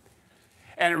in.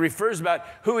 And it refers about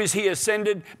who is he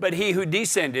ascended, but he who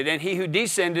descended. And he who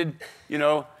descended, you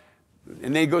know,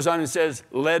 and then he goes on and says,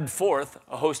 led forth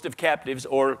a host of captives,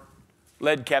 or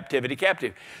led captivity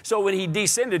captive. So when he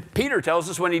descended, Peter tells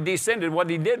us when he descended,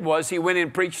 what he did was he went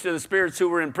and preached to the spirits who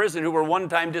were in prison, who were one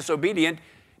time disobedient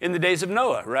in the days of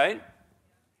Noah, right?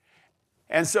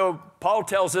 And so Paul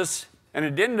tells us, an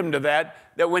addendum to that,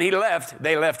 that when he left,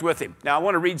 they left with him. Now I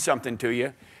want to read something to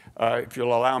you. If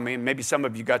you'll allow me, and maybe some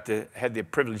of you had the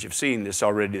privilege of seeing this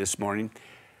already this morning.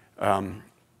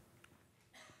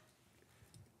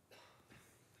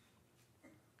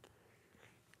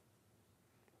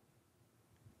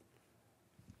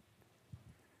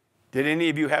 Did any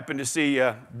of you happen to see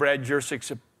Brad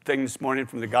Jersick's thing this morning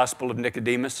from the Gospel of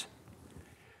Nicodemus?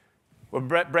 Well,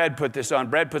 Brad put this on.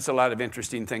 Brad puts a lot of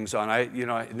interesting things on.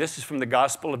 This is from the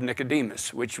Gospel of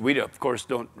Nicodemus, which we, of course,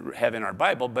 don't have in our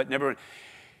Bible, but never.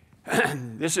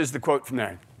 This is the quote from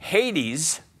there.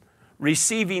 Hades,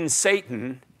 receiving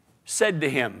Satan, said to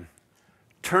him,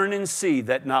 "Turn and see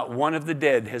that not one of the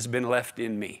dead has been left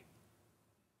in me.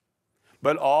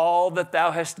 But all that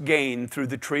thou hast gained through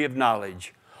the tree of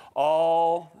knowledge,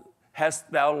 all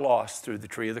hast thou lost through the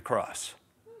tree of the cross."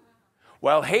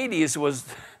 While Hades was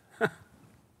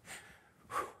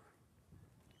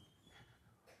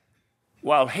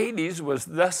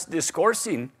thus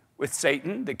discoursing with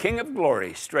Satan, the King of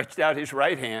glory stretched out his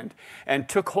right hand and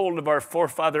took hold of our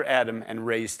forefather Adam and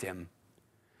raised him.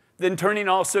 Then turning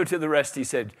also to the rest, he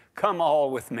said, "Come all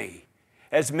with me,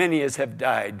 as many as have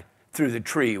died through the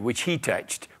tree which he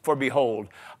touched. For behold,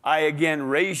 I again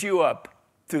raise you up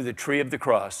through the tree of the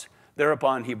cross."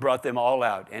 Thereupon he brought them all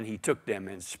out, and he took them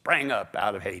and sprang up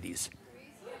out of Hades.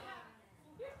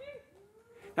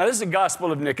 Now this is the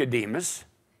Gospel of Nicodemus.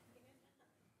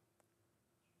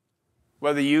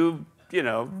 Whether you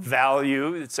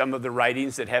value some of the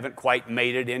writings that haven't quite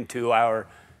made it into our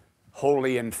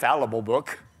holy infallible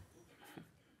book.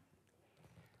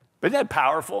 Isn't that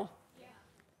powerful?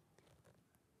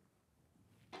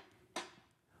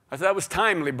 I thought that was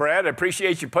timely, Brad. I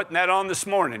appreciate you putting that on this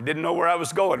morning. Didn't know where I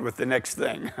was going with the next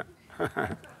thing.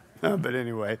 But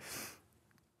anyway.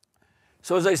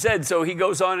 So as I said, so he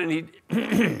goes on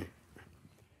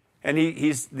and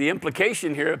he's the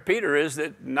implication here of Peter is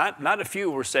that not a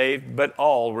few were saved, but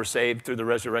all were saved through the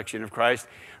resurrection of Christ,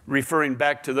 referring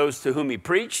back to those to whom he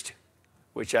preached,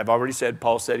 which I've already said.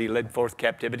 Paul said he led forth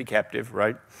captivity captive,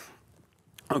 right?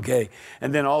 Okay,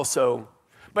 and then also,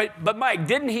 but Mike,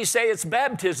 didn't he say it's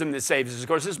baptism that saves us? Of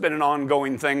course, this has been an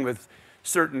ongoing thing with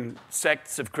certain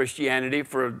sects of Christianity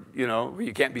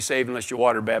you can't be saved unless you're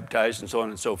water baptized and so on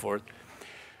and so forth.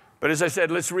 But as I said,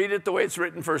 let's read it the way it's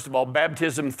written, first of all.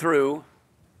 Baptism through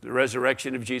the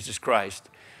resurrection of Jesus Christ.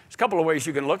 There's a couple of ways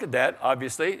you can look at that,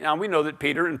 obviously. Now, we know that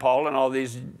Peter and Paul and all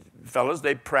these fellows,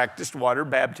 they practiced water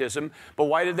baptism. But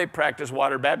why did they practice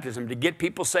water baptism? To get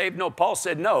people saved? No, Paul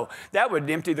said no. That would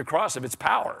empty the cross of its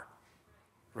power,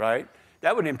 right?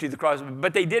 That would empty the cross.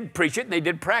 But they did preach it and they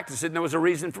did practice it, and there was a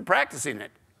reason for practicing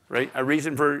it, right? A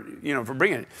reason for, for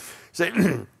bringing it.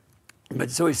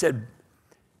 So he said,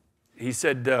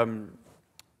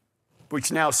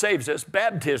 which now saves us,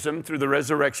 baptism through the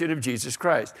resurrection of Jesus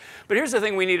Christ. But here's the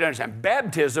thing we need to understand.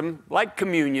 Baptism, like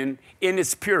communion, in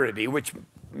its purity, which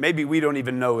maybe we don't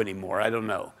even know anymore, I don't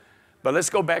know. But let's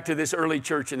go back to this early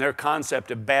church and their concept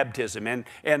of baptism and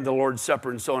the Lord's Supper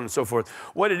and so on and so forth.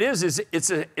 What it is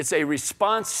it's a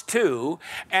response to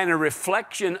and a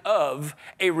reflection of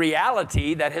a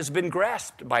reality that has been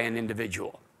grasped by an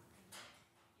individual.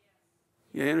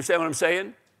 You understand what I'm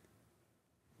saying?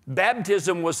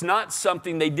 Baptism was not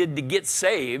something they did to get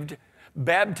saved.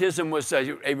 Baptism was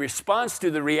a response to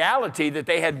the reality that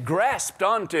they had grasped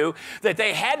onto, that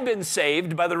they had been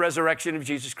saved by the resurrection of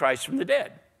Jesus Christ from the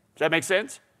dead. Does that make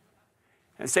sense?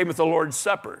 And same with the Lord's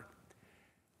Supper.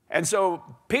 And so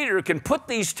Peter can put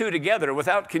these two together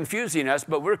without confusing us,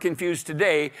 but we're confused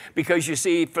today because you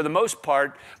see, for the most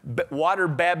part, water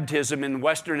baptism in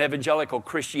Western evangelical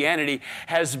Christianity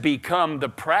has become the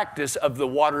practice of the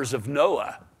waters of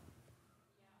Noah,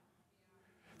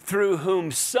 through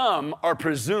whom some are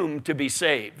presumed to be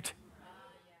saved.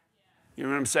 You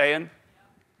know what I'm saying?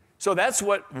 So that's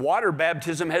what water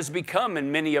baptism has become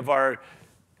in many of our,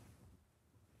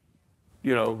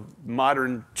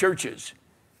 modern churches.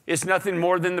 It's nothing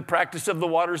more than the practice of the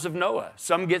waters of Noah.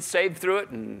 Some get saved through it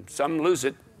and some lose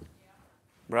it,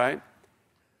 right?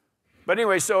 But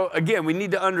anyway, so again, we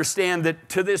need to understand that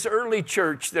to this early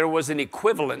church, there was an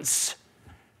equivalence,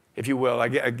 if you will. I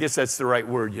guess that's the right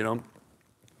word,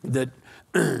 that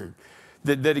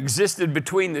existed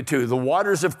between the two. The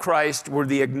waters of Christ were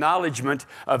the acknowledgement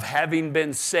of having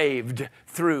been saved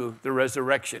through the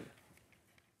resurrection.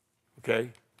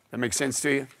 Okay? That makes sense to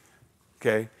you?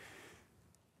 Okay.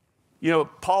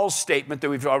 Paul's statement that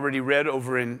we've already read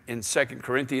over in 2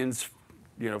 Corinthians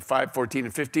 5, 14,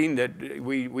 and 15, that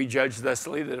we judge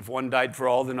thusly that if one died for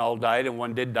all, then all died, and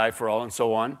one did die for all, and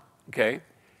so on. Okay?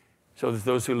 So that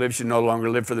those who live should no longer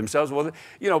live for themselves. Well,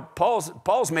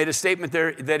 Paul's made a statement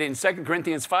there that in 2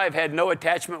 Corinthians 5 had no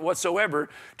attachment whatsoever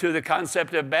to the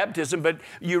concept of baptism, but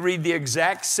you read the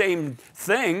exact same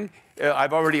thing.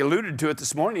 I've already alluded to it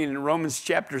this morning in Romans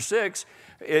chapter 6.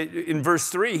 In verse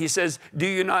 3, he says, "Do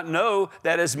you not know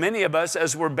that as many of us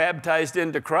as were baptized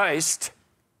into Christ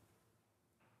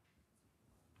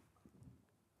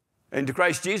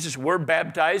Jesus, were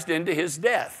baptized into his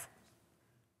death?"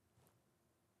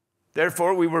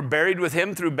 Therefore, we were buried with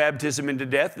him through baptism into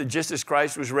death, that just as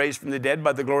Christ was raised from the dead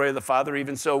by the glory of the Father,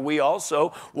 even so we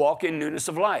also walk in newness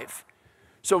of life.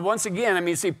 So once again, I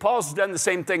mean, see, Paul's done the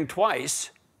same thing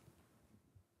twice.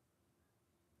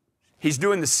 He's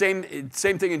doing the same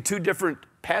thing in two different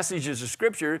passages of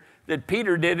Scripture that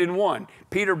Peter did in one.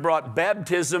 Peter brought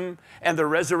baptism and the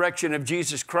resurrection of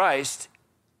Jesus Christ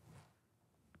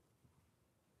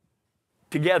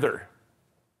together,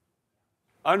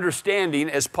 understanding,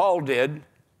 as Paul did,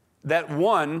 that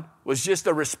one was just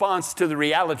a response to the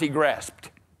reality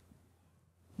grasped.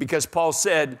 Because Paul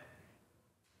said,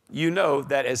 you know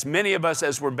that as many of us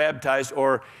as were baptized,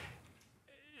 or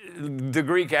the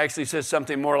Greek actually says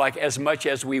something more like as much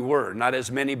as we were, not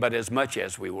as many, but as much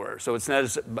as we were. So it's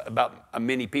not about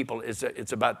many people,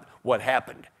 it's about what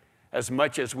happened. As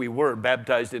much as we were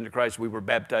baptized into Christ, we were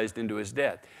baptized into his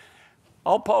death.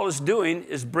 All Paul is doing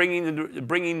is bringing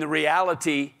the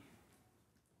reality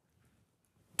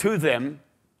to them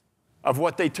of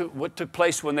what took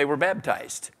place when they were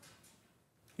baptized.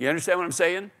 You understand what I'm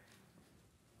saying?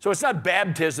 So it's not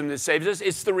baptism that saves us,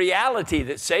 it's the reality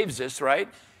that saves us, right?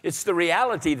 It's the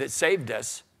reality that saved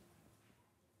us.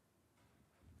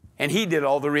 And he did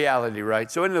all the reality, right?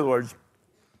 So in other words,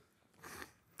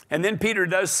 and then Peter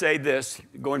does say this,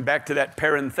 going back to that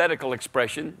parenthetical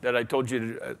expression that I told you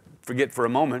to forget for a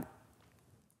moment.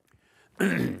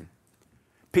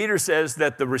 Peter says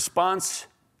that the response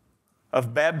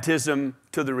of baptism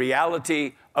to the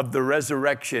reality of the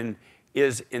resurrection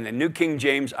is, in the New King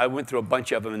James, I went through a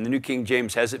bunch of them, and the New King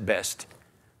James has it best.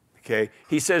 Okay?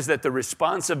 He says that the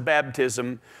response of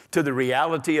baptism to the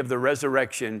reality of the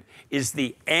resurrection is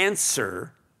the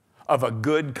answer of a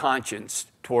good conscience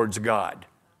towards God.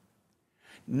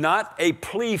 Not a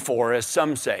plea for, as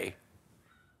some say.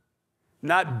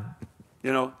 Not,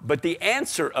 but the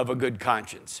answer of a good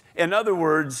conscience. In other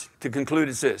words, to conclude,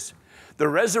 it's this. The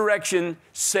resurrection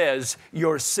says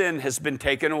your sin has been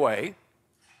taken away.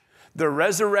 The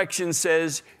resurrection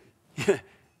says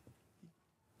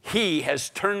he has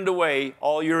turned away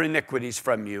all your iniquities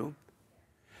from you.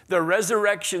 The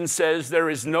resurrection says there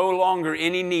is no longer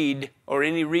any need or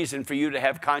any reason for you to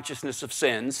have consciousness of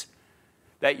sins,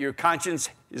 that your conscience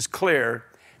is clear.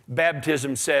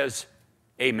 Baptism says,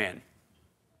 amen.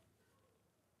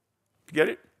 Get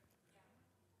it?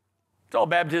 That's all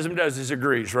baptism does, is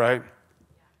agrees, right?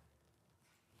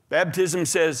 Baptism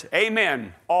says,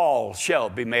 amen, all shall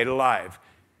be made alive.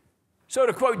 So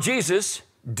to quote Jesus,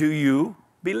 do you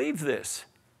believe this?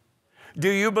 Do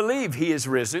you believe he is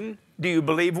risen? Do you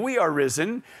believe we are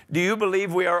risen? Do you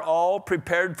believe we are all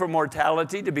prepared for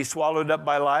mortality to be swallowed up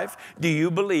by life? Do you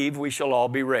believe we shall all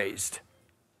be raised?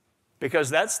 Because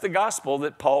that's the gospel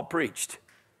that Paul preached.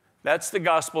 That's the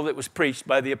gospel that was preached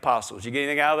by the apostles. You get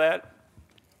anything out of that?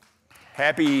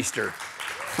 Happy Easter.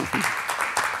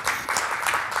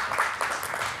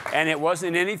 And it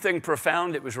wasn't anything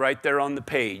profound. It was right there on the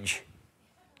page.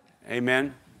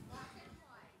 Amen?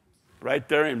 Right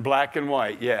there in black and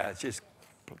white. Yeah, it's just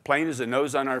plain as the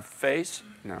nose on our face.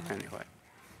 No, anyway.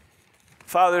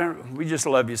 Father, we just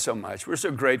love you so much. We're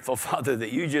so grateful, Father,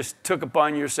 that you just took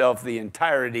upon yourself the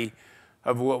entirety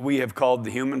of what we have called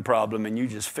the human problem, and you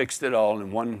just fixed it all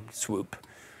in one swoop.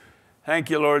 Thank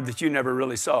you, Lord, that you never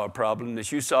really saw a problem,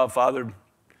 that you saw, Father,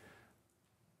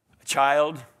 a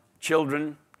child,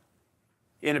 children,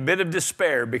 in a bit of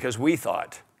despair because we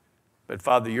thought. But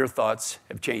Father, your thoughts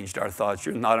have changed our thoughts.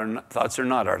 Your thoughts are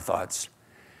not our thoughts.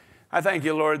 I thank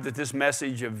you, Lord, that this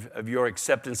message of your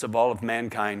acceptance of all of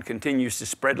mankind continues to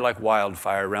spread like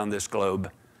wildfire around this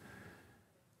globe.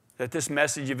 That this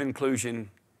message of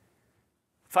inclusion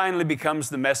finally becomes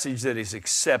the message that is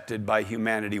accepted by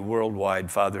humanity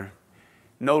worldwide, Father.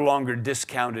 No longer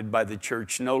discounted by the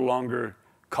church, no longer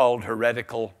called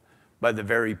heretical by the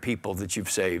very people that you've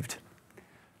saved.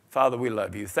 Father, we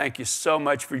love you. Thank you so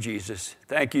much for Jesus.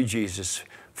 Thank you, Jesus,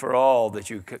 for all that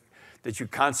you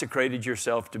consecrated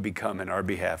yourself to become in our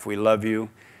behalf. We love you.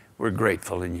 We're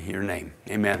grateful in your name.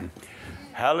 Amen.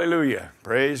 Hallelujah.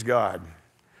 Praise God.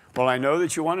 Well, I know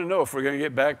that you want to know if we're going to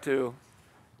get back to,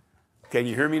 can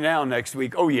you hear me now next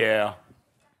week? Oh, yeah.